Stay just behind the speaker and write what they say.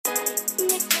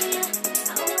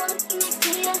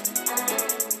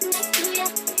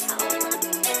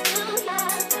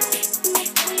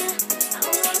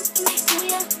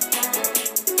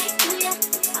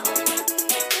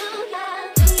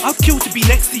chill to be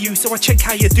next to you, so I check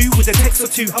how you do with a text or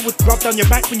two. I would rub down your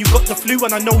back when you got the flu,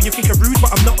 and I know you think I'm rude,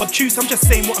 but I'm not obtuse. I'm just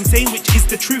saying what I'm saying, which is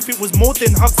the truth. It was more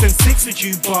than hugs and sex with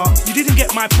you, but you didn't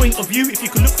get my point of view. If you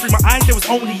could look through my eyes, there was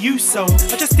only you, so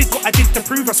I just did what I did to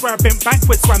prove. I swear I bent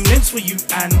backwards, swam lens for you,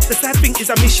 and the sad thing is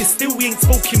I miss you still. We ain't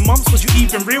spoken months, was you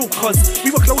even real? Cause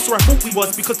we were closer I thought we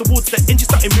was, because towards the end you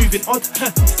started moving odd.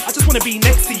 I just wanna be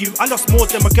next to you. I lost more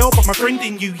than my girl, but my friend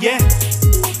in you, yeah.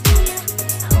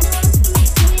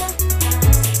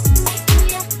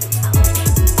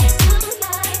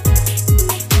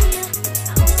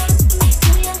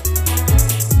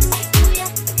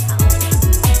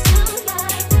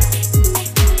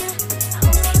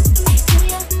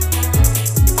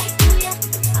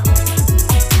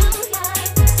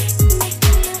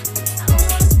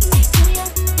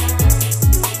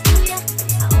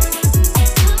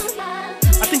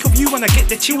 When I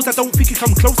get the chills, I don't think you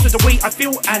come close to the way I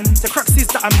feel. And the crux is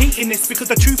that I'm hating this,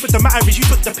 because the truth of the matter is you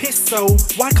took the piss. So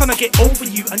why can't I get over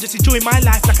you and just enjoy my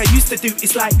life like I used to do?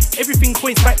 It's like everything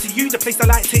points back to you, the place I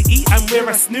like to eat and where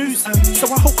I snooze. So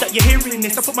I hope that you're hearing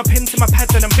this. I put my pen to my pad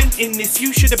and I'm venting this.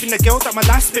 You should have been the girl that my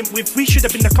life spent with. We should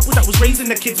have been the couple that was raising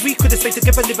the kids. We could have stayed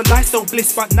together, live a life so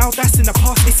bliss. But now that's in the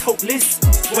past, it's hopeless.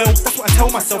 Well, that's what I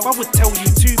tell myself. I would tell you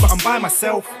too, but I'm by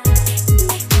myself.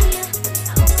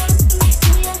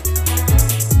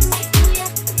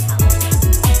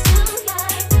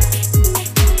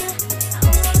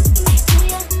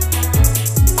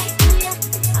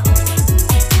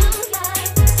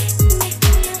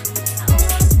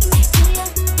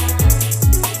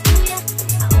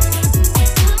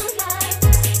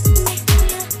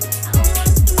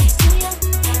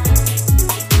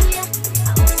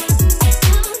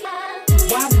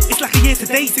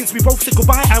 Today, since we both said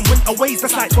goodbye and went away,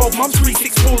 that's like 12 months, 3,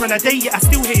 6, 4 and a day. Yeah, I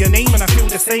still hear your name and I feel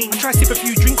the same. I try to sip a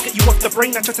few drinks, get you off the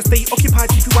brain. I try to stay occupied,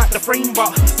 keep you out the frame,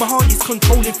 but my heart is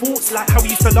controlling thoughts, like how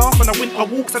we used to laugh on our winter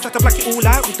walks. I tried to black it all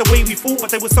out with the way we fought, but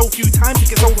there were so few times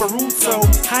it gets overruled. So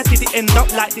how did it end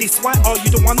up like this? Why are you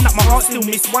the one that my heart still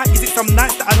miss? Why is it some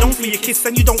nights that I long for your kiss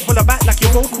and you don't holler back like your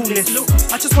vocal list? Look,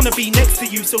 I just wanna be next to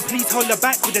you, so please holler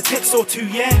back with a text or two,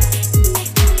 yeah.